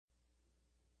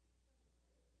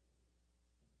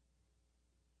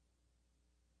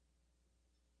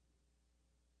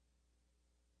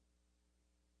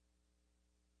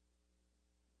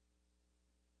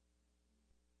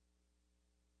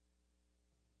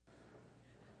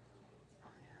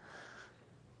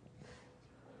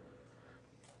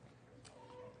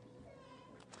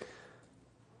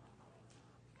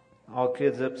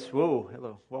kids up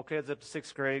to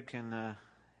sixth grade can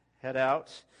head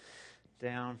out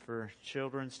down for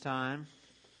children's time.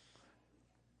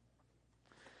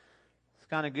 It's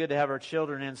kind of good to have our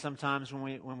children in sometimes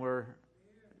when we're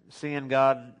seeing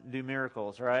God do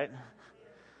miracles, right?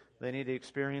 They need to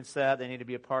experience that. They need to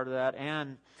be a part of that.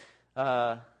 And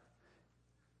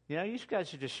you guys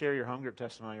should just share your home group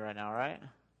testimony right now, right?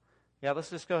 Yeah, let's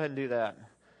just go ahead and do that.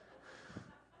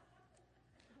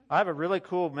 I have a really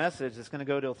cool message that's going to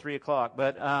go till 3 o'clock,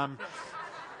 but my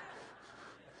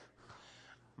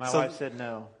wife said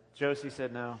no. Josie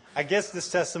said no. I guess this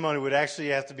testimony would actually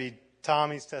have to be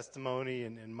Tommy's testimony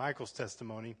and Michael's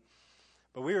testimony.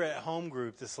 But we were at home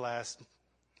group this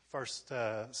first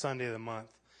Sunday of the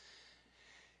month.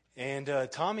 And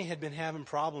Tommy had been having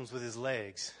problems with his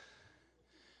legs.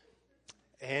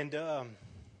 And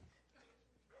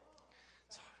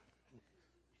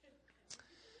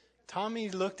Tommy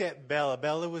looked at Bella.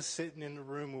 Bella was sitting in the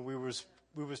room where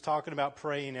we was talking about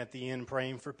praying at the end,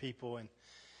 praying for people,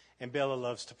 and Bella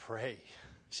loves to pray.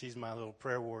 She's my little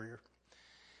prayer warrior.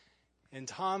 And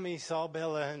Tommy saw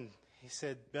Bella and he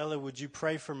said, "Bella, would you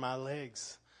pray for my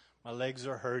legs? My legs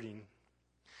are hurting."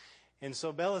 And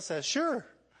so Bella says, "Sure."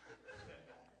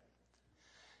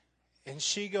 And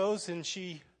she goes and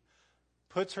she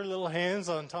puts her little hands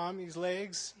on Tommy's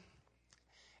legs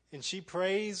and she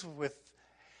prays with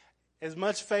as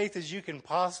much faith as you can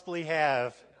possibly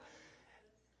have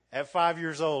at 5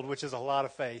 years old, which is a lot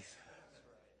of faith.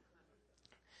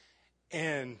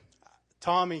 And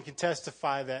Tommy can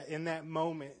testify that in that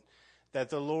moment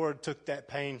that the Lord took that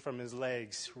pain from his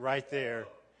legs right there.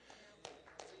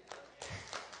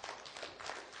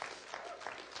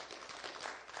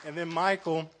 And then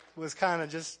Michael was kind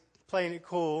of just playing it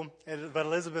cool, but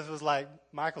Elizabeth was like,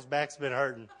 Michael's back's been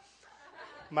hurting.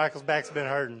 Michael's back's been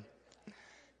hurting.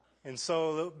 And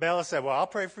so Bella said, "Well, I'll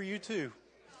pray for you too."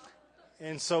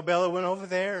 And so Bella went over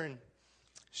there and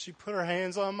she put her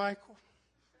hands on Michael.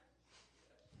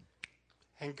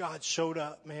 And God showed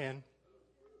up, man.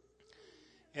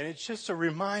 And it's just a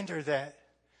reminder that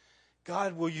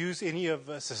God will use any of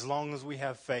us as long as we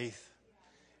have faith,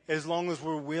 as long as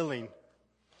we're willing.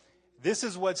 This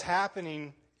is what's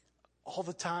happening all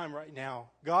the time right now.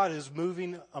 God is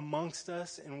moving amongst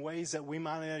us in ways that we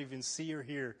might not even see or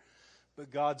hear. But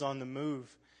God's on the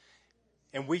move,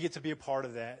 and we get to be a part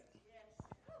of that.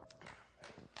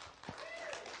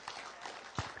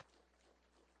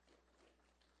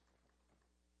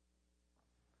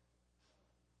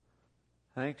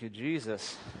 Thank you,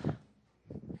 Jesus.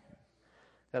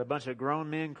 Got a bunch of grown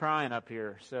men crying up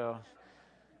here. So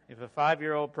if a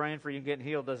 5-year-old praying for you getting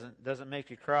healed doesn't make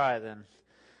you cry, then,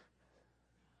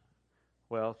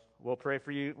 well, we'll pray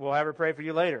for you. We'll have her pray for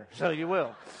you later, so you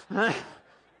will.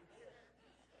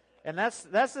 And that's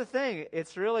the thing.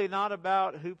 It's really not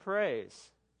about who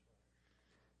prays.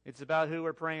 It's about who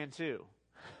we're praying to.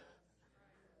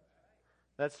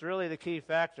 That's really the key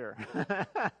factor.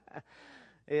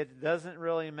 It doesn't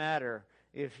really matter.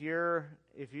 If you're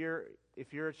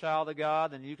a child of God,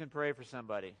 then you can pray for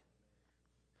somebody.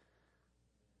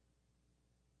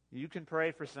 You can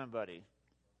pray for somebody.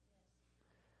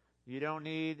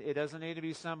 It doesn't need to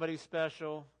be somebody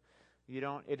special.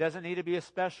 It doesn't need to be a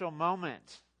special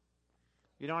moment.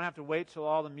 You don't have to wait till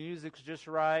all the music's just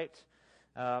right.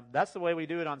 That's the way we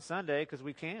do it on Sunday because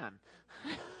we can.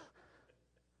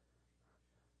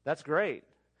 That's great.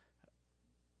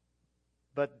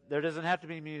 But there doesn't have to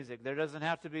be music. There doesn't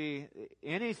have to be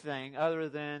anything other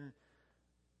than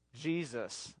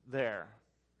Jesus there.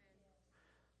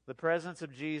 The presence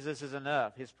of Jesus is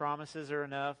enough. His promises are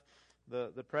enough.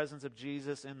 The presence of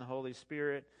Jesus in the Holy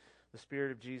Spirit, the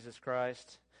Spirit of Jesus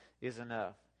Christ, is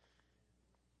enough.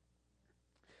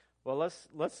 Well,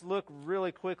 let's look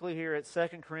really quickly here at 2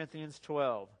 Corinthians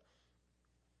 12.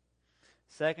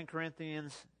 2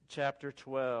 Corinthians chapter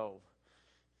 12.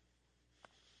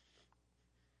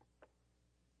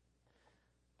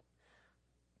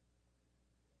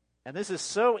 And this is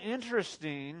so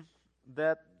interesting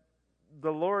that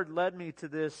the Lord led me to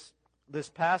this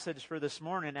passage for this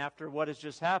morning after what has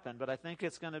just happened. But I think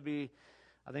it's going to be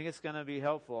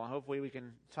helpful, and hopefully we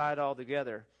can tie it all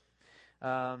together.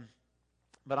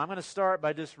 But I'm going to start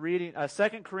by just reading 2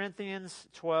 Corinthians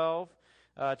 12,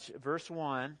 verse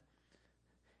 1.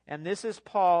 And this is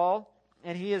Paul,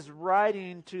 and he is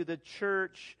writing to the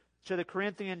church, to the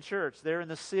Corinthian church. They're in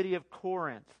the city of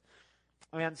Corinth.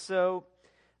 And so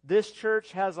this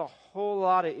church has a whole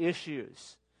lot of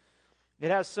issues. It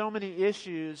has so many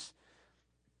issues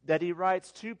that he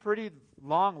writes 2 pretty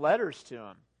long letters to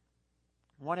them.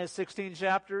 One has 16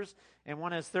 chapters, and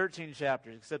one has 13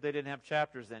 chapters, except they didn't have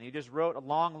chapters then. He just wrote a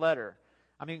long letter.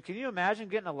 I mean, can you imagine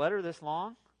getting a letter this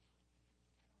long?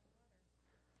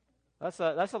 That's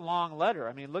a long letter.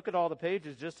 I mean, look at all the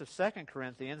pages just of 2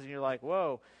 Corinthians, and you're like,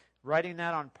 whoa, writing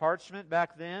that on parchment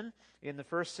back then in the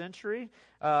first century.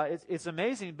 It's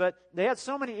amazing. But they had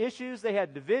so many issues. They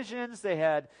had divisions. They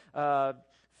had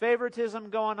favoritism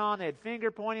going on. They had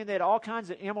finger pointing. They had all kinds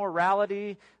of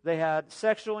immorality. They had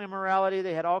sexual immorality.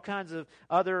 They had all kinds of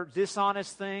other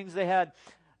dishonest things. They had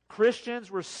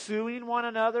Christians were suing one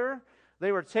another.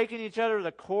 They were taking each other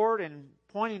to court and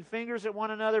pointing fingers at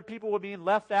one another. People were being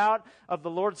left out of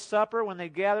the Lord's Supper when they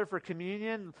gathered for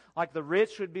communion. Like the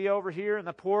rich would be over here and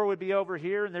the poor would be over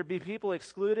here, and there'd be people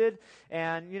excluded.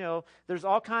 And, there's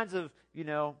all kinds of,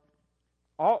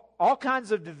 all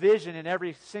kinds of division in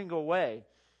every single way.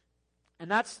 And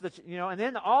that's and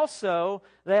then also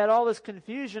they had all this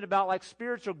confusion about like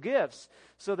spiritual gifts.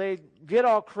 So they get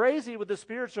all crazy with the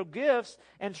spiritual gifts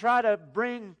and try to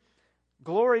bring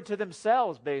glory to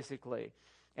themselves, basically.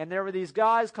 And there were these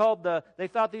guys they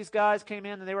thought these guys came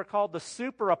in and they were called the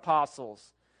super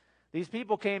apostles. These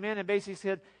people came in and basically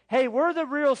said, hey, we're the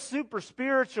real super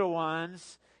spiritual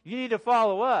ones. You need to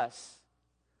follow us.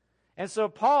 And so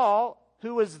Paul,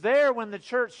 who was there when the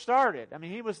church started, I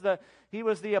mean, he was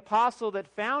the apostle that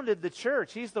founded the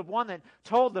church. He's the one that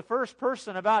told the first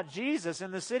person about Jesus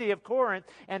in the city of Corinth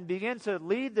and began to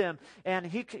lead them. And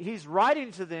he's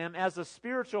writing to them as a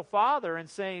spiritual father and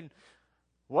saying,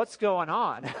 what's going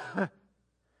on?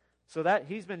 So that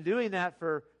he's been doing that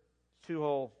for 2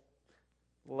 whole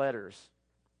letters.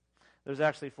 There's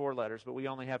actually 4 letters, but we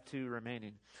only have 2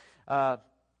 remaining.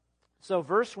 So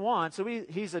verse 1, so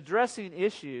he's addressing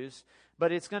issues,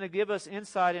 but it's going to give us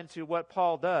insight into what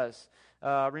Paul does.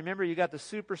 Remember, you got the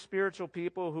super spiritual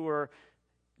people who are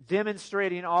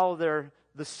demonstrating all of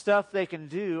the stuff they can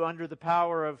do under the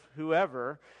power of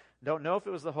whoever. Don't know if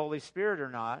it was the Holy Spirit or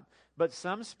not, but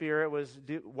some spirit was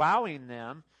wowing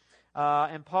them.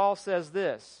 And Paul says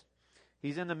this.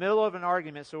 He's in the middle of an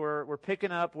argument, so we're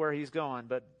picking up where he's going.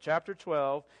 But chapter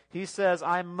 12, he says,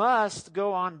 I must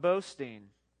go on boasting.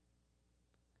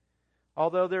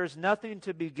 Although there is nothing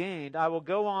to be gained, I will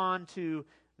go on to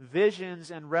visions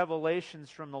and revelations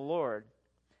from the Lord.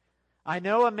 I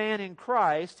know a man in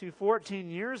Christ who 14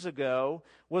 years ago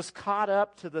was caught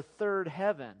up to the 3rd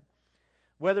heaven.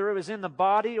 Whether it was in the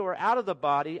body or out of the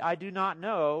body, I do not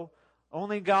know.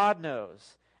 Only God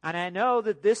knows. And I know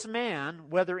that this man,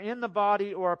 whether in the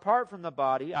body or apart from the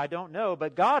body, I don't know,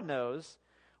 but God knows,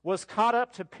 was caught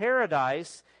up to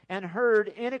paradise and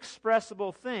heard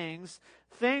inexpressible things,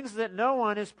 things that no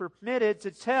one is permitted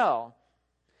to tell.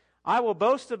 I will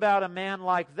boast about a man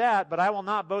like that, but I will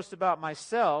not boast about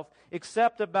myself,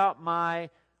 except about my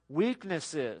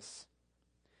weaknesses.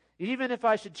 Even if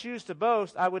I should choose to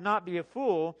boast, I would not be a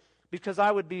fool, because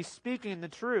I would be speaking the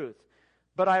truth.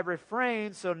 But I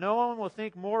refrain so no one will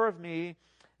think more of me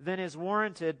than is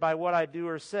warranted by what I do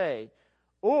or say,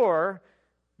 or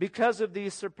because of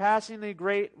these surpassingly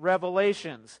great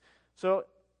revelations. So,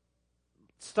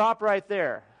 stop right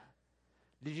there.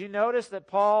 Did you notice that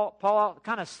Paul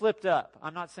kind of slipped up?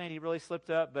 I'm not saying he really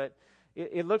slipped up, but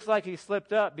it looks like he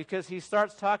slipped up because he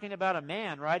starts talking about a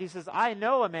man, right? He says, I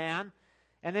know a man.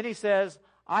 And then he says,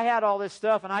 I had all this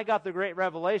stuff and I got the great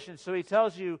revelation. So he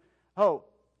tells you, oh,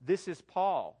 this is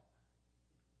Paul.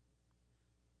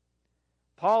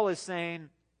 Paul is saying,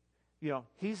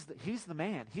 he's the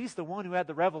man. He's the one who had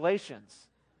the revelations.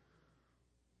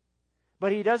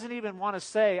 But he doesn't even want to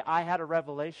say, I had a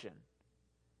revelation.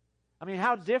 I mean,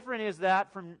 how different is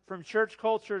that from church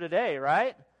culture today,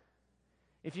 right?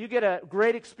 If you get a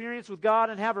great experience with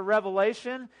God and have a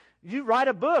revelation, you write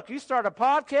a book, you start a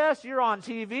podcast, you're on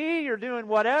TV, you're doing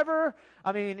whatever.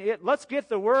 I mean, let's get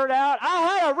the word out. I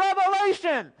had a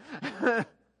revelation!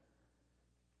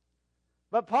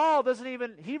 But Paul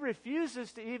he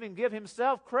refuses to even give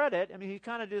himself credit. I mean, he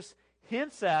kind of just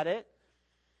hints at it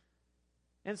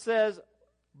and says,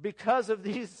 because of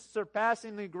these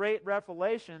surpassingly great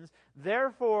revelations,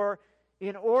 therefore,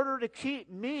 in order to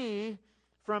keep me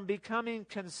from becoming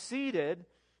conceited,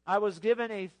 I was given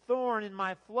a thorn in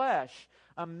my flesh,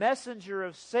 a messenger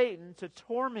of Satan to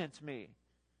torment me.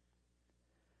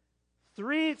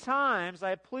 3 times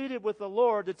I pleaded with the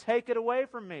Lord to take it away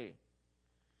from me.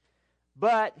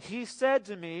 But he said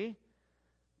to me,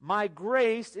 my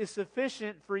grace is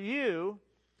sufficient for you,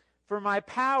 for my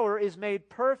power is made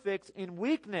perfect in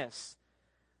weakness.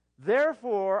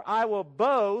 Therefore, I will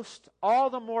boast all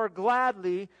the more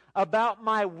gladly about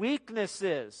my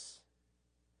weaknesses,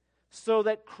 so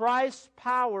that Christ's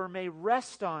power may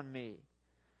rest on me.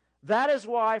 That is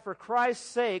why, for Christ's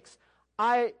sakes,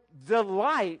 I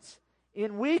delight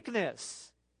in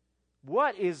weakness.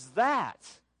 What is that?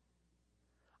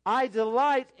 I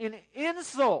delight in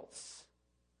insults.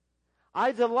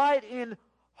 I delight in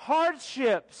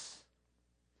hardships.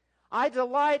 I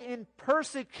delight in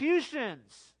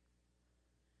persecutions,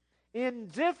 in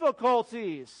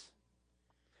difficulties.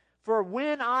 For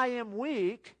when I am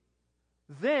weak,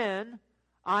 then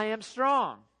I am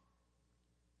strong.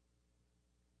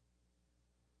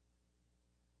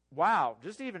 Wow,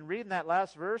 just even reading that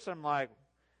last verse, I'm like,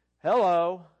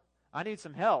 hello, I need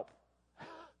some help.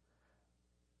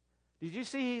 Did you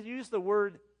see he used the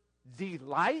word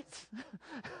delight?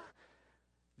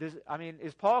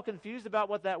 Is Paul confused about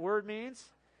what that word means?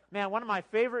 Man, one of my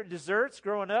favorite desserts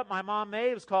growing up, my mom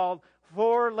made, was called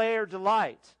 4-layer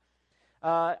delight.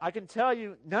 I can tell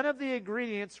you, none of the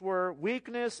ingredients were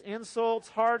weakness, insults,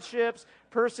 hardships,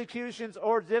 persecutions,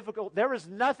 or difficult. There was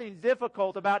nothing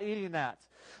difficult about eating that.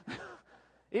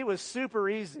 It was super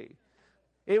easy.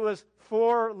 It was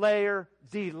 4-layer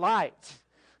delight.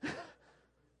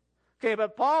 Okay,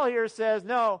 but Paul here says,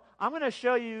 no, I'm going to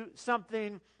show you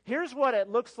something. Here's what it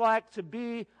looks like to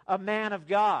be a man of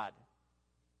God.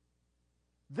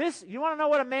 You want to know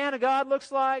what a man of God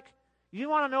looks like? You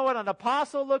want to know what an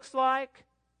apostle looks like?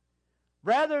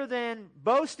 Rather than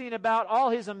boasting about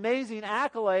all his amazing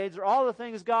accolades or all the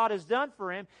things God has done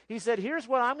for him, he said, here's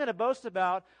what I'm going to boast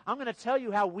about. I'm going to tell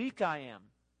you how weak I am.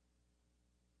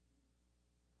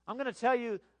 I'm going to tell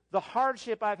you the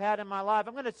hardship I've had in my life.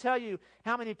 I'm going to tell you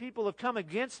how many people have come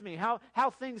against me, how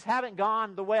things haven't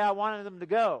gone the way I wanted them to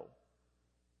go.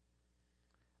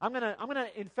 I'm going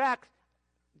to, in fact,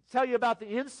 tell you about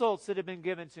the insults that have been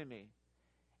given to me.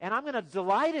 And I'm going to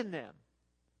delight in them.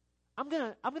 I'm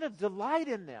going to delight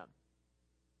in them.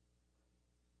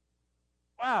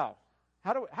 Wow.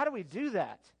 How do we do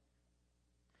that?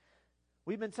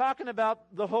 We've been talking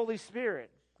about the Holy Spirit.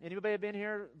 Anybody have been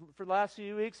here for the last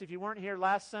few weeks? If you weren't here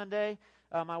last Sunday,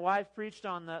 my wife preached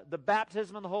on the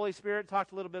baptism of the Holy Spirit,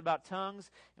 talked a little bit about tongues,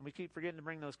 and we keep forgetting to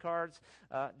bring those cards.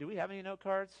 Do we have any note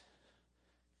cards?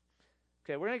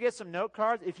 Okay, we're going to get some note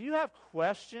cards. If you have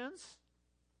questions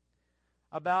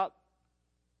about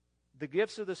the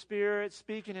gifts of the Spirit,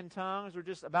 speaking in tongues, or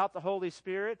just about the Holy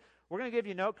Spirit, we're going to give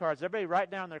you note cards. Everybody write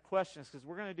down their questions, because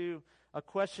we're going to do a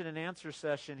question and answer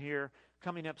session here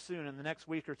coming up soon in the next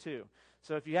week or two.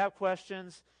 So if you have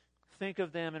questions, think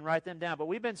of them and write them down. But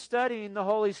we've been studying the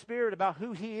Holy Spirit, about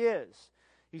who He is.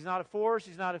 He's not a force.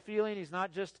 He's not a feeling. He's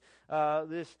not just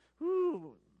this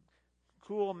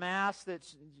cool mass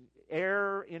that's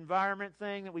air environment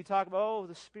thing that we talk about. Oh,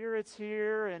 the Spirit's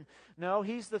here. And no,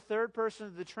 He's the third person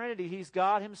of the Trinity. He's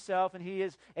God Himself, and He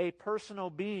is a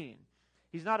personal being.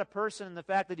 He's not a person in the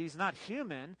fact that He's not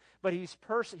human, but He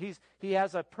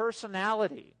has a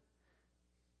personality.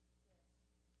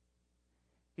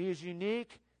 He is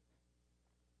unique,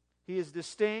 He is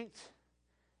distinct,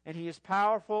 and He is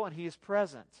powerful, and He is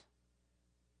present.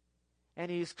 And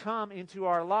He's come into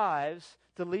our lives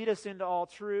to lead us into all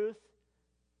truth,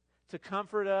 to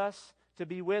comfort us, to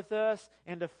be with us,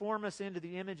 and to form us into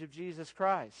the image of Jesus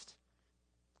Christ.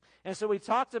 And so we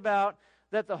talked about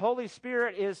that the Holy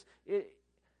Spirit is,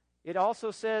 it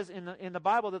also says in the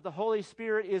Bible that the Holy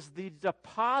Spirit is the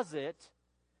deposit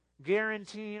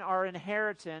guaranteeing our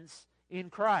inheritance in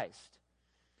Christ.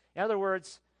 In other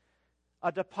words,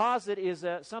 a deposit is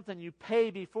something you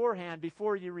pay beforehand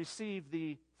before you receive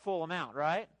the full amount,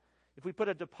 right? If we put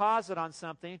a deposit on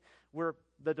something, where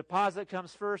the deposit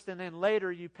comes first and then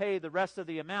later you pay the rest of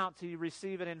the amount till you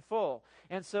receive it in full.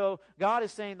 And so God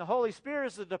is saying the Holy Spirit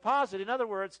is the deposit. In other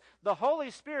words, the Holy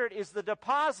Spirit is the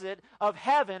deposit of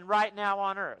heaven right now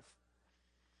on earth.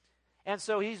 And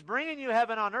so He's bringing you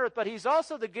heaven on earth, but He's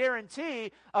also the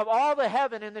guarantee of all the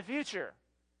heaven in the future.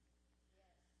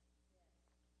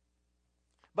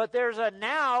 But there's a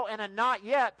now and a not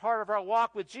yet part of our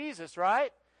walk with Jesus,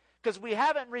 right? Because we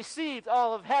haven't received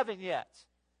all of heaven yet.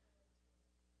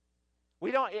 We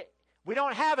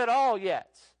don't have it all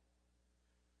yet.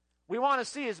 We want to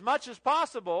see as much as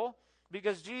possible,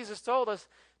 because Jesus told us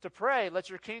to pray, let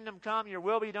your kingdom come, your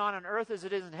will be done on earth as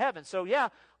it is in heaven. So yeah,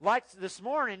 like this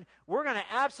morning, we're going to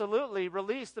absolutely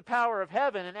release the power of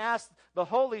heaven and ask the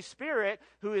Holy Spirit,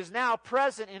 who is now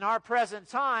present in our present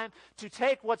time, to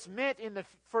take what's meant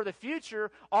for the future,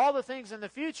 all the things in the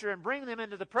future, and bring them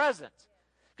into the present.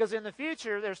 Because in the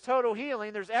future, there's total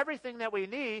healing. There's everything that we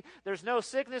need. There's no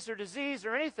sickness or disease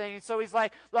or anything. And so He's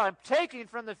like, well, I'm taking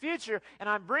from the future and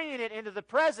I'm bringing it into the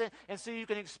present. And so you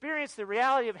can experience the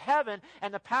reality of heaven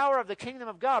and the power of the kingdom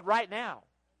of God right now.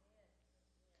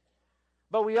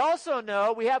 But we also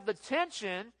know we have the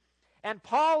tension, and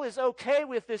Paul is okay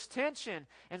with this tension.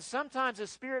 And sometimes as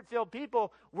Spirit-filled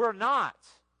people, we're not.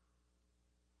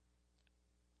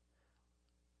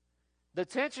 The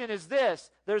tension is this.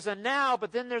 There's a now,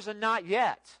 but then there's a not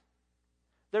yet.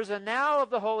 There's a now of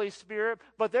the Holy Spirit,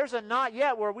 but there's a not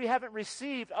yet where we haven't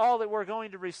received all that we're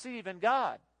going to receive in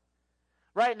God.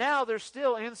 Right now, there's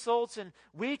still insults and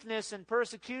weakness and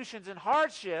persecutions and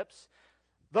hardships.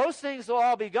 Those things will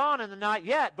all be gone in the not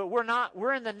yet, but we're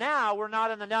in the now, we're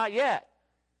not in the not yet.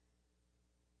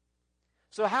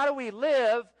 So how do we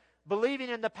live believing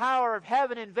in the power of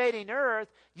heaven invading earth,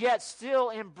 yet still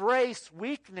embrace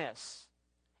weakness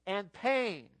and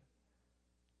pain?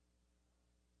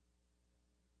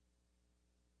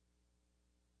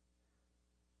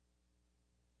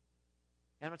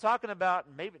 And I'm talking about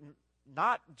maybe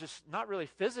not really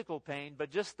physical pain,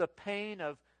 but just the pain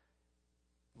of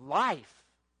life.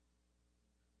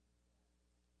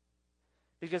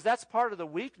 Because that's part of the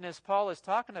weakness Paul is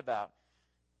talking about.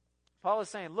 Paul is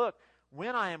saying, look,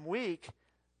 when I am weak,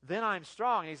 then I'm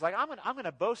strong. And he's like, I'm going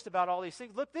to boast about all these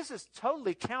things. Look, this is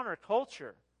totally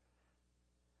counterculture.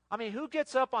 I mean, who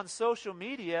gets up on social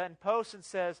media and posts and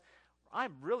says,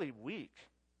 I'm really weak?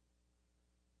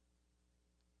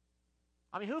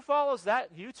 I mean, who follows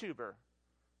that YouTuber?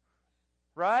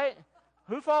 Right?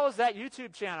 Who follows that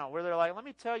YouTube channel where they're like, let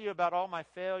me tell you about all my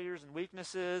failures and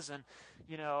weaknesses and,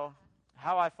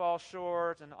 how I fall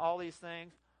short and all these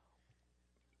things?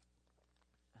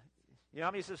 You know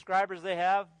how many subscribers they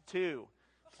have? 2.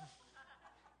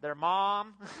 Their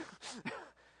mom,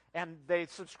 and they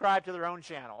subscribe to their own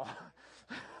channel.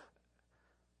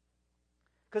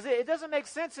 Because it doesn't make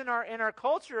sense in our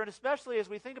culture, and especially as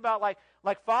we think about like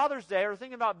Father's Day, or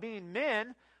thinking about being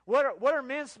men. What are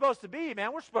men supposed to be,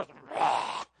 man? We're supposed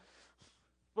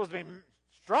to be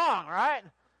strong, right?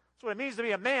 That's what it means to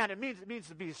be a man. It means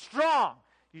to be strong.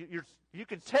 You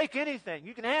can take anything.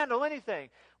 You can handle anything.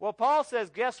 Well, Paul says,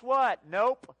 guess what?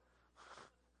 Nope.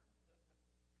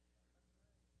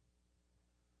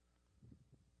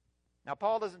 Now,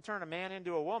 Paul doesn't turn a man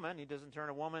into a woman. He doesn't turn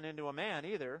a woman into a man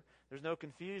either. There's no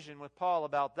confusion with Paul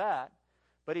about that.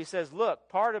 But he says, look,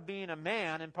 part of being a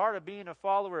man and part of being a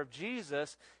follower of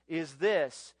Jesus is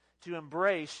this, to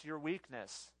embrace your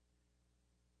weakness.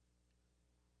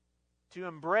 To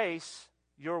embrace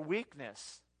your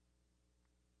weakness.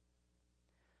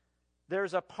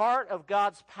 There's a part of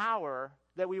God's power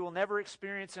that we will never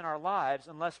experience in our lives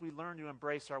unless we learn to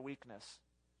embrace our weakness.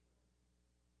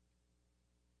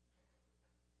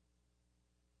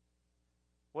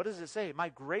 What does it say? My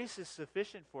grace is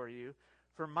sufficient for you,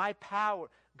 for my power.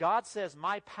 God says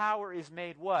my power is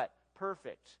made what?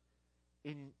 Perfect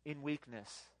in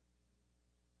weakness.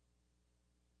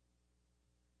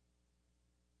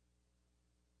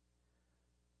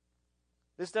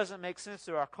 This doesn't make sense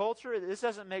to our culture. This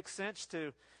doesn't make sense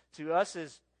to us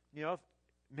as,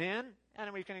 men,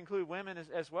 and we can include women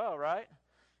as well, right?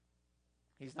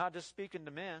 He's not just speaking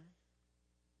to men.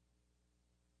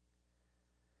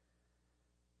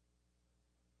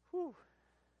 Whew.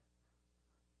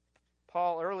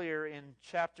 Paul earlier in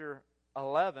chapter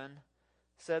 11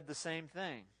 said the same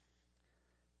thing.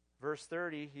 Verse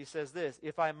 30, he says this,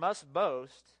 if I must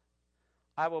boast,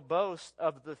 I will boast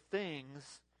of the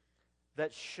things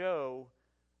that show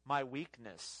my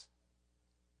weakness.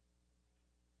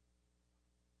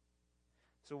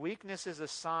 So weakness is a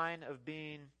sign of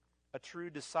being a true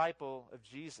disciple of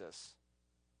Jesus.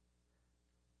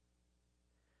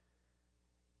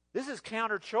 This is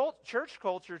counter church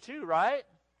culture too, right?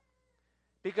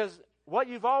 Because what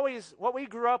we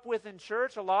grew up with in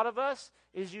church, a lot of us,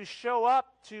 is you show up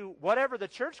to whatever the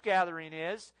church gathering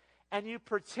is, and you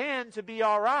pretend to be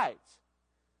all right.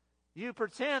 You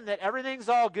pretend that everything's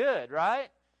all good, right?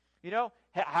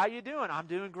 How you doing? I'm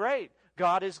doing great.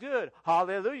 God is good.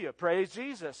 Hallelujah. Praise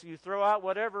Jesus. You throw out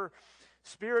whatever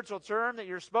spiritual term that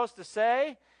you're supposed to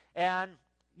say. And,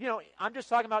 I'm just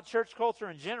talking about church culture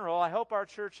in general. I hope our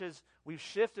church we've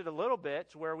shifted a little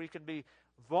bit to where we can be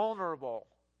vulnerable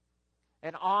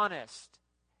and honest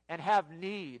and have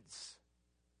needs.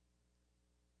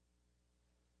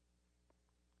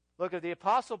 Look, if the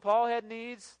Apostle Paul had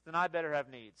needs, then I better have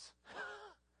needs.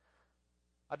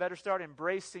 I better start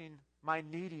embracing my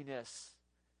neediness,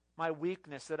 my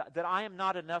weakness, that I am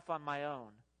not enough on my own.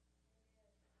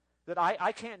 That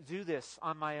I can't do this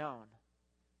on my own.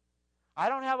 I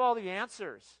don't have all the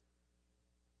answers.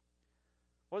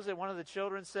 What was it? One of the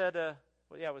children said, it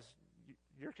was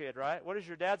your kid, right? What does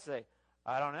your dad say?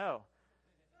 I don't know.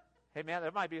 Hey, man,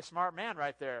 that might be a smart man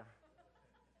right there.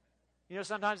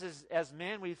 Sometimes as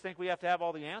men, we think we have to have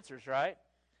all the answers, right?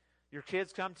 Your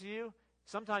kids come to you.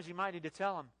 Sometimes you might need to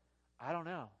tell them, I don't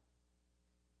know.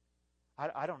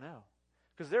 I don't know.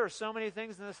 Because there are so many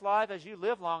things in this life, as you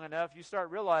live long enough, you start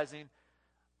realizing,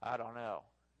 I don't know.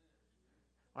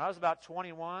 When I was about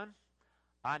 21,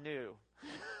 I knew.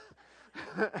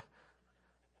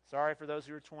 Sorry for those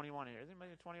who are 21 here. Is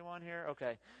anybody 21 here?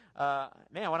 Okay.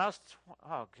 Man, when I was,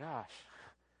 oh gosh,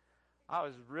 I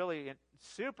was really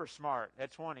super smart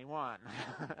at 21.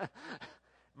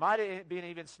 Might have been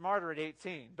even smarter at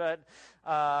 18. But,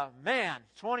 man,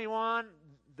 21,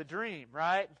 the dream,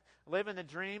 right? Living the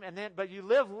dream. And then, but you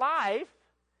live life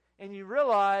and you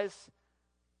realize,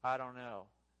 I don't know.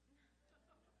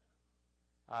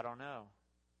 I don't know.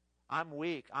 I'm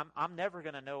weak. I'm never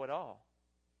going to know it all.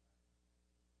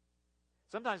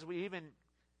 Sometimes we even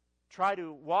try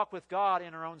to walk with God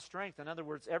in our own strength. In other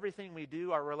words, everything we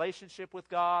do, our relationship with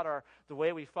God, or the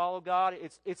way we follow God,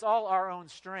 it's all our own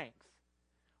strength.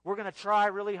 We're going to try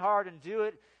really hard and do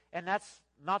it, and that's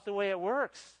not the way it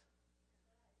works.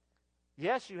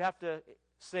 Yes, you have to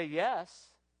say yes.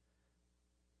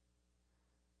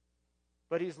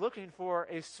 But He's looking for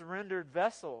a surrendered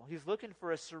vessel. He's looking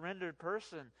for a surrendered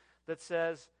person that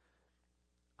says,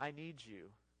 I need you.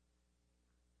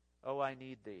 Oh, I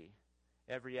need Thee.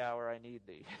 Every hour I need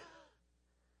Thee.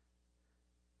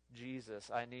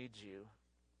 Jesus, I need you.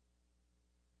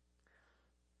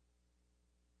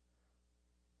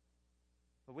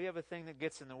 But we have a thing that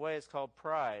gets in the way. It's called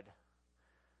pride.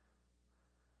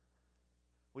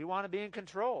 We want to be in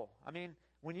control. I mean,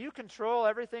 when you control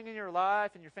everything in your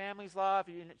life and your family's life,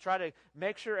 you try to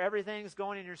make sure everything's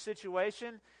going in your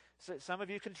situation. So some of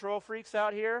you control freaks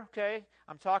out here, okay?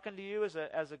 I'm talking to you as a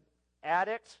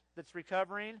addict that's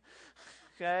recovering,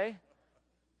 okay?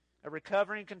 A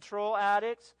recovering control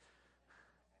addict.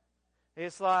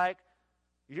 It's like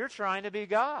you're trying to be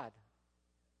God.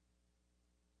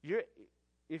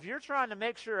 If you're trying to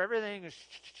make sure everything is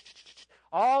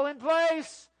all in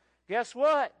place, guess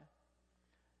what?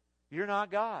 You're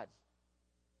not God.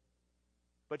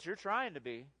 But you're trying to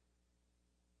be.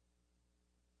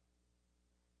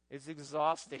 It's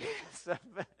exhausting.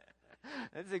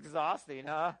 It's exhausting,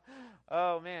 huh?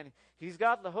 Oh, man. He's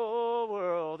got the whole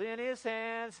world in His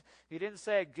hands. He didn't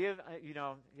say,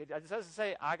 it doesn't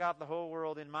say, I got the whole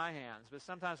world in my hands. But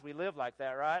sometimes we live like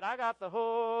that, right? I got the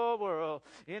whole world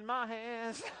in my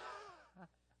hands.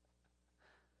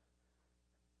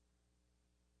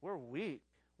 We're weak.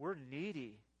 We're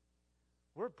needy.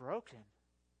 We're broken.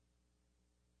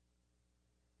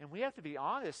 And we have to be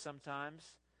honest sometimes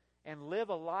and live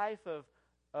a life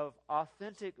of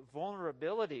authentic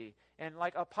vulnerability. And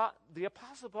like the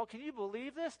Apostle Paul, can you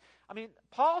believe this? I mean,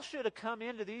 Paul should have come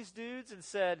into these dudes and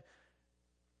said,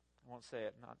 I won't say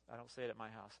it. I don't say it at my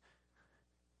house.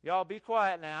 Y'all be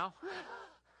quiet now.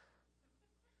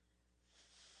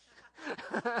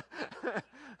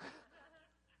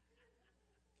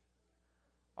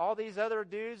 All these other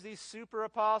dudes, these super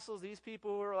apostles, these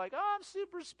people who are like, oh, I'm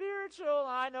super spiritual, and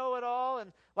I know it all.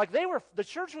 And like the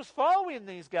church was following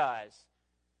these guys.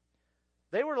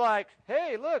 They were like,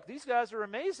 hey, look, these guys are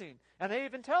amazing. And they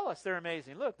even tell us they're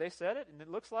amazing. Look, they said it, and it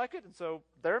looks like it, and so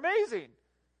they're amazing.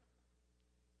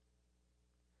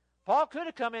 Paul could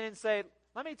have come in and said,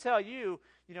 let me tell you,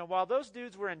 while those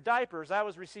dudes were in diapers, I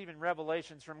was receiving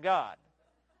revelations from God.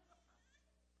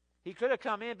 He could have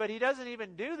come in, but he doesn't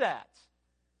even do that.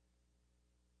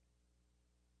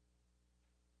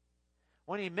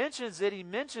 When he mentions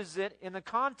it in the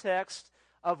context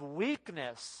of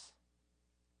weakness,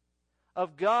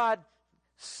 of God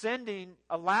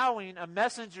allowing a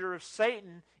messenger of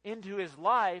Satan into his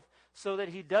life so that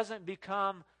he doesn't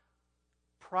become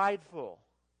prideful.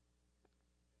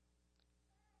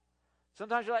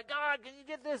 Sometimes you're like, God, can you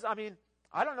get this? I mean,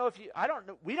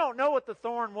 we don't know what the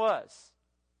thorn was.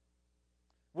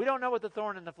 We don't know what the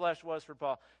thorn in the flesh was for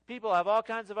Paul. People have all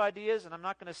kinds of ideas, and I'm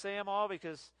not going to say them all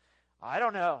because I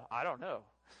don't know.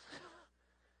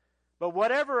 But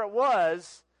whatever it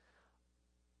was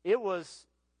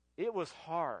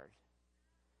hard.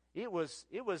 It was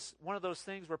one of those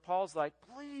things where Paul's like,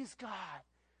 please, God,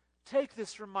 take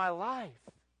this from my life.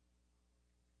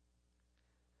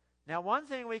 Now, one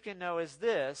thing we can know is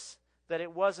this, that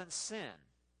it wasn't sin.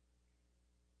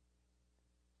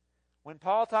 When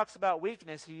Paul talks about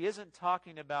weakness, he isn't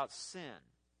talking about sin.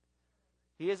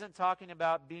 He isn't talking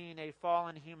about being a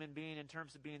fallen human being in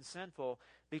terms of being sinful,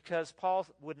 because Paul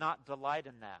would not delight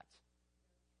in that.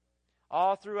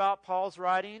 All throughout Paul's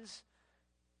writings,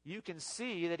 you can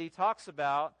see that he talks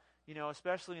about,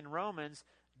 especially in Romans,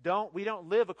 we don't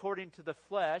live according to the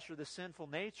flesh or the sinful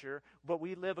nature, but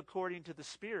we live according to the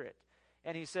Spirit.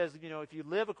 And he says, if you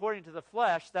live according to the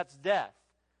flesh, that's death.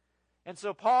 And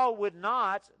so Paul would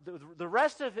not, the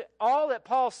rest of it, all that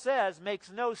Paul says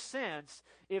makes no sense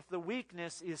if the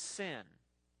weakness is sin.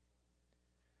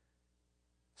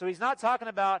 So he's not talking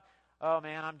about oh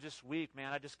man, I'm just weak,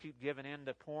 man. I just keep giving in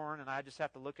to porn and I just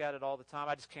have to look at it all the time.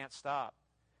 I just can't stop.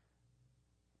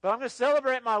 But I'm going to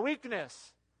celebrate my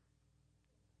weakness.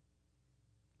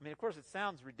 I mean, of course, it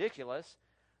sounds ridiculous,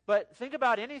 but think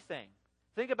about anything.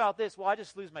 Think about this. Well, I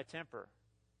just lose my temper.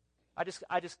 I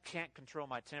just can't control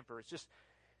my temper. It's just,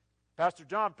 Pastor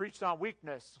John preached on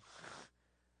weakness.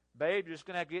 Babe, you're just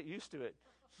going to have to get used to it.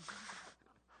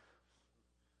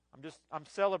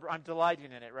 I'm delighting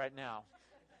in it right now.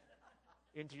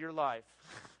 Into your life.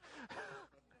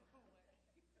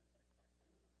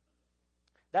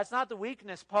 That's not the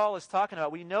weakness Paul is talking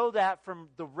about. We know that from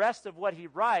the rest of what he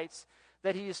writes,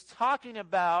 that he is talking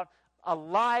about a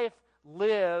life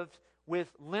lived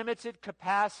with limited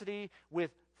capacity,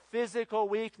 with physical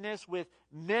weakness, with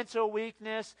mental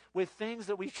weakness, with things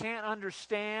that we can't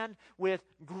understand, with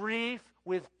grief,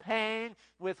 with pain,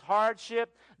 with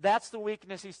hardship. That's the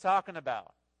weakness he's talking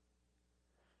about.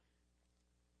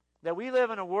 That we live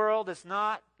in a world it's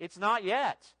not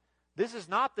yet. This is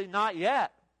not the not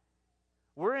yet.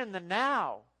 We're in the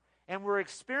now. And we're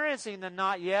experiencing the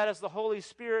not yet as the Holy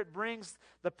Spirit brings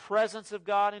the presence of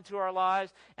God into our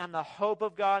lives and the hope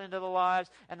of God into the lives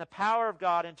and the power of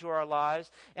God into our lives.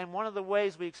 And one of the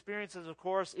ways we experience this, of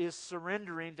course, is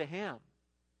surrendering to Him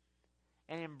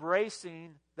and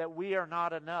embracing that we are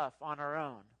not enough on our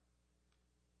own.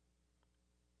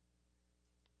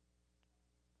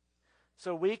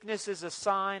 So weakness is a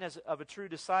sign of a true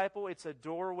disciple. It's a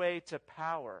doorway to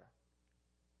power.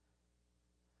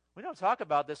 We don't talk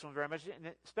about this one very much,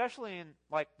 especially in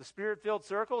like the Spirit-filled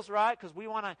circles, right? Because we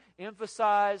want to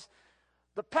emphasize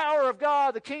the power of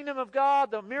God, the kingdom of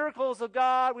God, the miracles of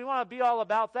God. We want to be all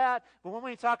about that. But when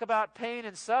we talk about pain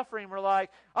and suffering, we're like,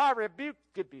 I rebuke,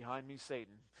 get behind me,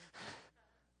 Satan.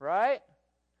 Right?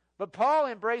 But Paul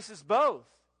embraces both.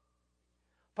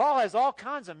 Paul has all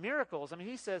kinds of miracles. I mean,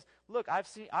 he says, look,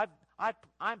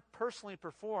 I've personally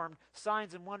performed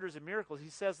signs and wonders and miracles. He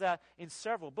says that in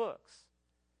several books.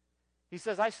 He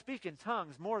says, I speak in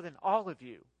tongues more than all of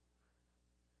you.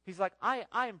 He's like, I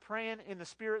am praying in the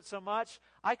Spirit so much,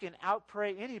 I can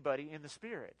outpray anybody in the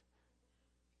Spirit.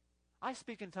 I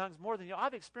speak in tongues more than you.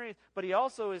 I've experienced, but he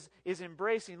also is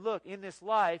embracing, look, in this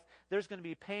life, there's going to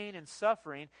be pain and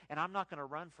suffering, and I'm not going to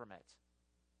run from it.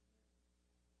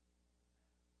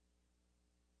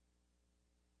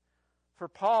 For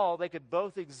Paul, they could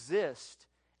both exist,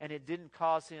 and it didn't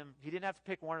cause him, he didn't have to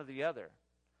pick one or the other.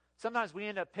 Sometimes we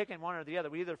end up picking one or the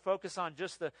other. We either focus on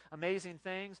just the amazing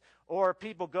things, or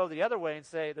people go the other way and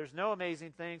say, there's no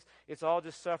amazing things. It's all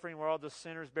just suffering. We're all just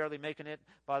sinners barely making it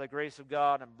by the grace of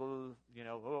God. And,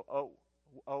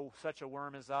 such a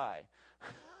worm as I.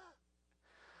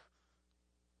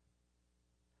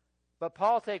 But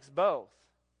Paul takes both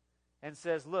and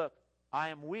says, look, I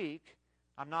am weak.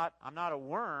 I'm not a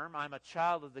worm. I'm a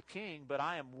child of the King, but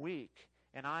I am weak.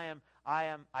 And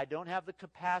I don't have the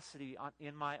capacity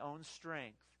in my own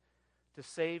strength to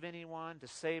save anyone, to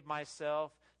save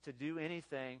myself, to do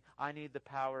anything. I need the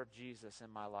power of Jesus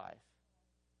in my life.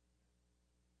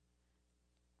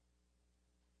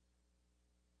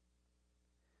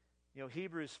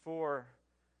 Hebrews 4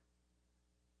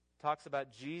 talks about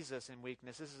Jesus in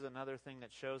weakness. This is another thing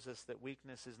that shows us that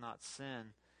weakness is not sin.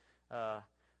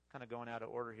 Kind of going out of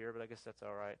order here, but I guess that's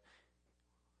all right.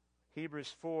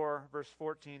 Hebrews 4, verse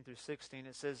 14 through 16,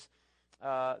 it says,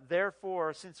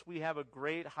 Therefore, since we have a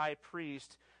great high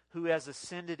priest who has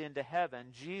ascended into heaven,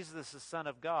 Jesus, the Son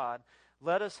of God,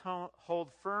 let us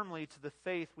hold firmly to the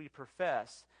faith we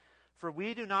profess. For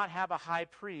we do not have a high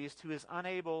priest who is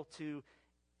unable to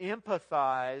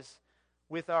empathize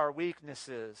with our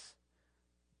weaknesses,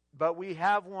 but we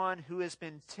have one who has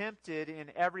been tempted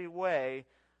in every way,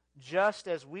 just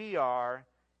as we are,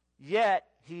 yet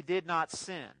he did not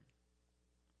sin.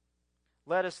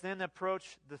 Let us then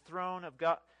approach the throne of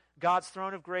God's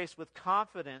throne of grace with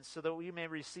confidence so that we may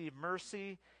receive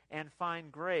mercy and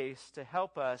find grace to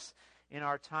help us in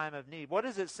our time of need. What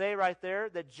does it say right there?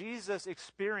 That Jesus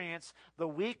experienced the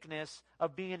weakness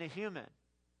of being a human,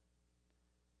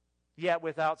 yet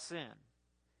without sin.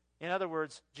 In other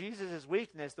words, Jesus'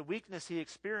 weakness, the weakness he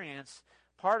experienced,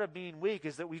 part of being weak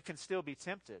is that we can still be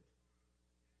tempted.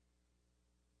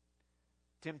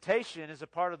 Temptation is a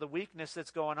part of the weakness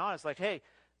that's going on. It's like, hey,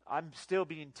 I'm still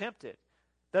being tempted.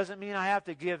 Doesn't mean I have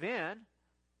to give in.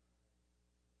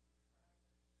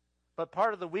 But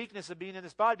part of the weakness of being in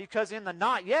this body, because in the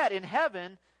not yet, in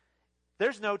heaven,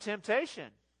 there's no temptation.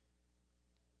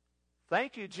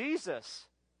 Thank you, Jesus.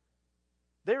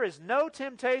 There is no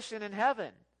temptation in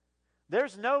heaven.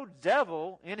 There's no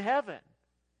devil in heaven.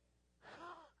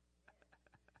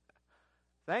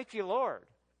 Thank you, Lord.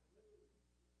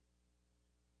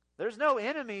 There's no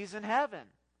enemies in heaven.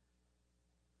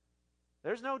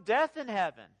 There's no death in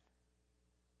heaven.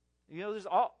 There's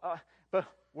but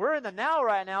we're in the now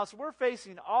right now, so we're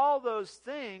facing all those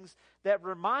things that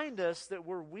remind us that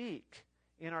we're weak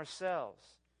in ourselves.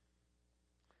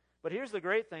 But here's the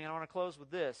great thing, and I want to close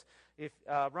with this. If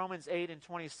Romans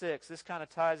 8:26, this kind of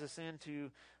ties us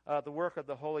into the work of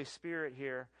the Holy Spirit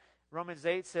here. Romans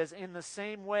 8 says, in the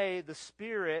same way, the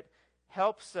Spirit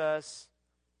helps us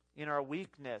in our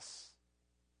weakness.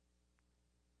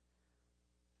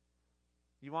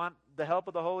 You want the help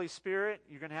of the Holy Spirit?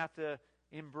 You're going to have to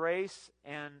embrace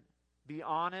and be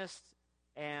honest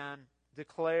and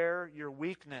declare your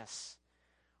weakness.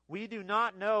 We do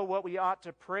not know what we ought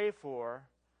to pray for,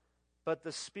 but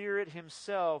the Spirit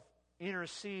Himself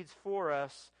intercedes for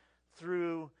us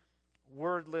through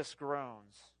wordless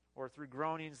groans, or through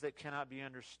groanings that cannot be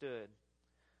understood.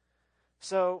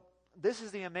 So, this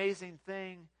is the amazing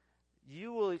thing.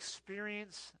 You will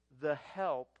experience the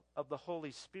help of the Holy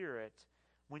Spirit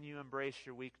when you embrace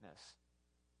your weakness.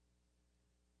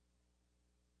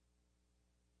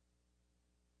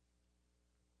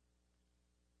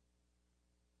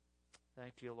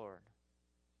 Thank you, Lord.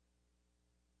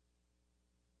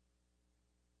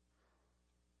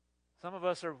 Some of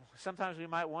us sometimes we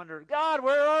might wonder, God,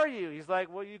 where are you? He's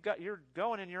like, well, you're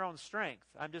going in your own strength.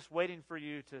 I'm just waiting for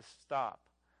you to stop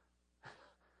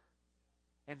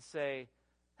and say,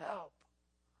 help.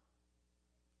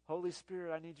 Holy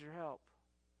Spirit, I need your help.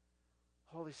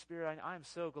 Holy Spirit, I'm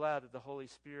so glad that the Holy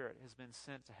Spirit has been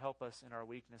sent to help us in our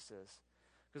weaknesses.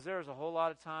 Because there's a whole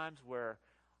lot of times where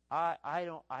I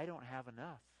don't have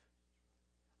enough.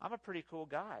 I'm a pretty cool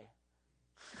guy.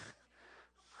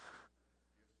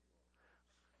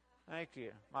 Thank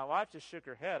you. My wife just shook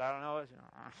her head. I don't know.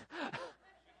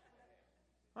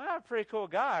 Well, I'm a pretty cool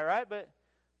guy, right? But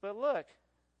look,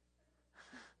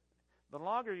 the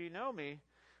longer you know me,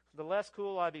 the less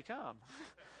cool I become.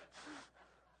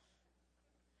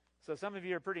 So some of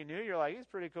you are pretty new. You're like, he's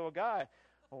a pretty cool guy.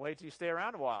 Well, wait till you stay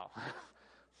around a while.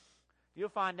 You'll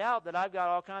find out that I've got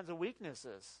all kinds of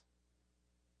weaknesses.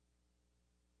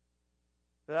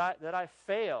 That I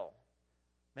fail.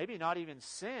 Maybe not even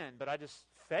sin, but I just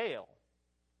fail.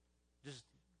 Just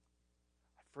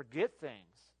forget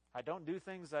things. I don't do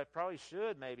things I probably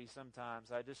should maybe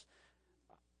sometimes.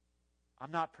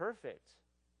 I'm not perfect.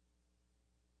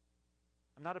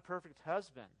 I'm not a perfect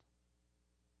husband.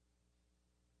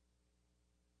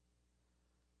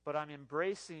 But I'm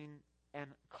embracing and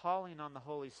calling on the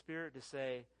Holy Spirit to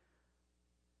say,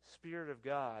 Spirit of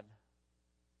God,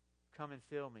 come and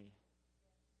fill me.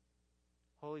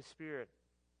 Holy Spirit,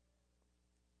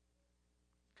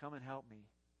 come and help me.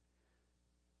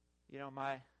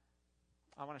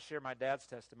 I want to share my dad's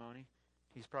testimony.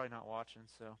 He's probably not watching,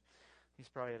 so he's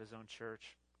probably at his own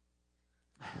church.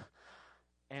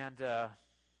 And,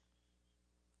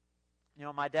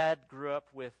 my dad grew up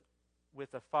with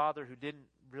a father who didn't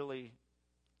really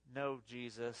know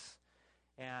Jesus,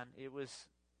 and it was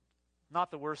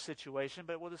not the worst situation,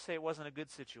 but we'll just say it wasn't a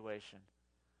good situation.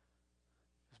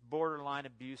 It was borderline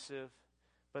abusive,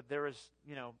 but there was,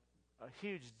 a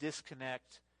huge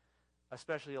disconnect,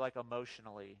 especially like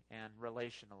emotionally and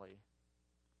relationally.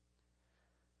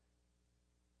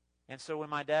 And so when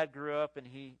my dad grew up and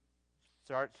he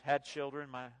had children,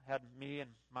 had me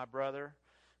and my brother,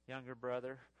 younger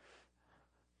brother,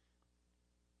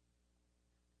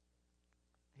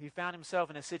 he found himself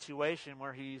in a situation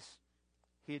where he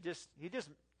just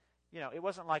it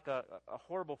wasn't like a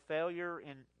horrible failure,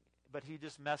 but he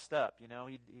just messed up.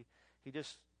 He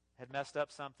just had messed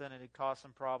up something and it caused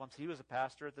some problems. He was a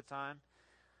pastor at the time,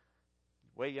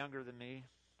 way younger than me,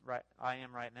 right? I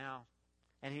am right now,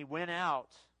 and he went out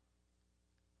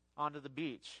onto the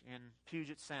beach in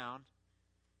Puget Sound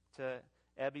to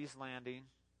Ebby's Landing,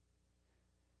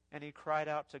 and he cried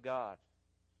out to God.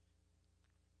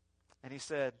 And he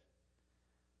said,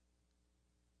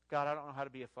 God, I don't know how to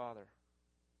be a father.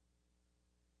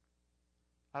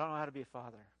 I don't know how to be a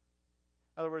father.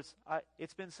 In other words,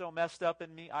 it's been so messed up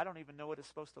in me, I don't even know what it's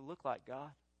supposed to look like,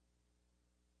 God.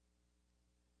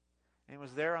 And it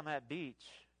was there on that beach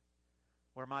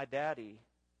where my daddy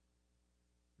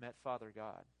met Father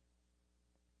God.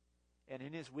 And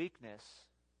in his weakness,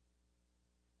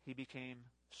 he became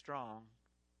strong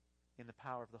in the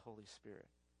power of the Holy Spirit.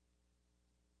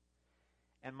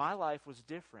 And my life was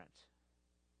different.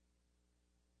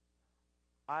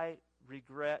 I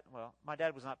regret, my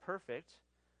dad was not perfect,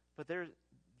 but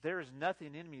there is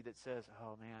nothing in me that says,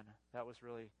 oh man, that was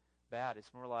really bad.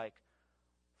 It's more like,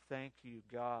 thank you,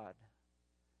 God.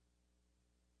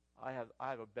 I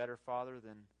have a better father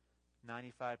than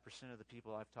 95% of the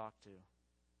people I've talked to.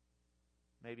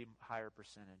 maybe higher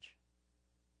percentage.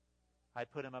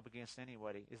 I'd put him up against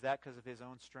anybody. Is that because of his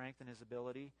own strength and his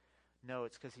ability? No,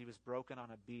 it's because he was broken on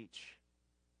a beach.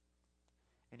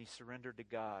 And he surrendered to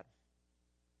God.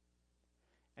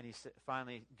 And he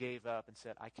finally gave up and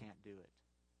said, I can't do it.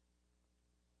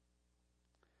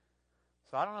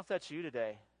 So I don't know if that's you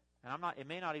today. And it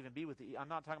may not even be I'm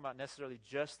not talking about necessarily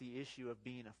just the issue of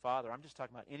being a father. I'm just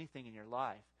talking about anything in your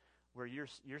life where you're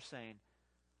saying,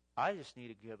 I just need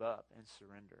to give up and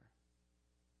surrender.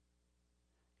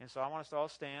 And so I want us to all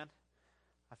stand.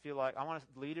 I feel like I want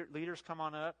leaders come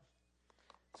on up.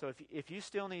 So if you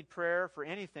still need prayer for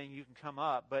anything, you can come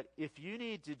up. But if you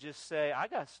need to just say, I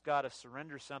just got to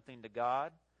surrender something to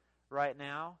God right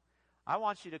now, I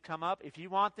want you to come up. If you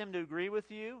want them to agree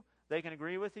with you, they can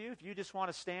agree with you. If you just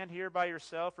want to stand here by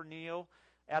yourself or kneel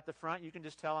at the front, you can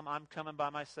just tell them, I'm coming by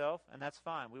myself, and that's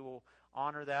fine. We will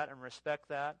honor that and respect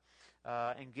that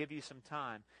and give you some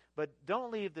time. But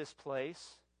don't leave this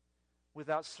place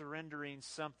without surrendering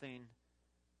something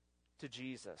to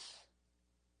Jesus.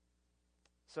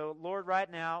 So, Lord,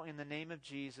 right now, in the name of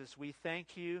Jesus, we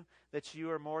thank you that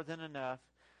you are more than enough.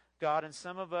 God, and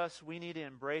some of us, we need to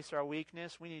embrace our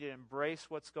weakness. We need to embrace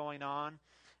what's going on,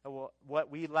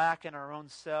 what we lack in our own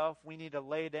self. We need to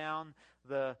lay down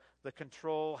the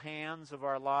control hands of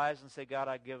our lives and say, God,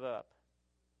 I give up.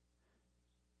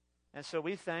 And so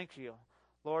we thank you,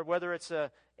 Lord, whether it's an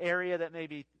area that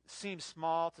maybe seems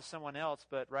small to someone else,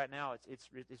 but right now it's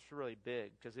really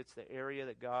big because it's the area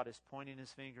that God is pointing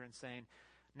his finger and saying,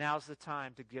 now's the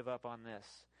time to give up on this.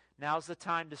 Now's the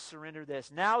time to surrender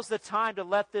this. Now's the time to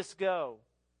let this go.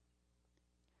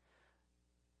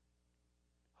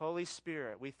 Holy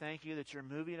Spirit, we thank you that you're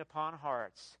moving upon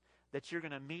hearts, that you're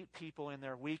going to meet people in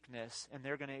their weakness, and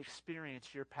they're going to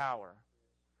experience your power.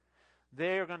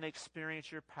 They're going to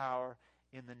experience your power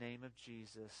in the name of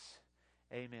Jesus.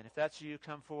 Amen. If that's you,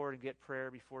 come forward and get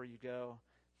prayer before you go.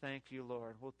 Thank you,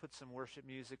 Lord. We'll put some worship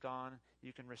music on.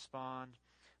 You can respond.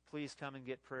 Please come and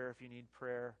get prayer if you need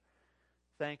prayer.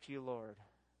 Thank you, Lord.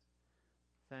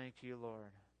 Thank you,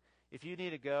 Lord. If you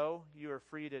need to go, you are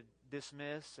free to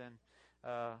dismiss and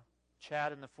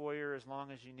chat in the foyer as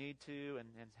long as you need to and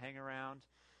hang around.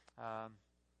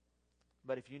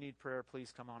 But if you need prayer,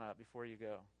 please come on up before you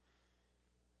go.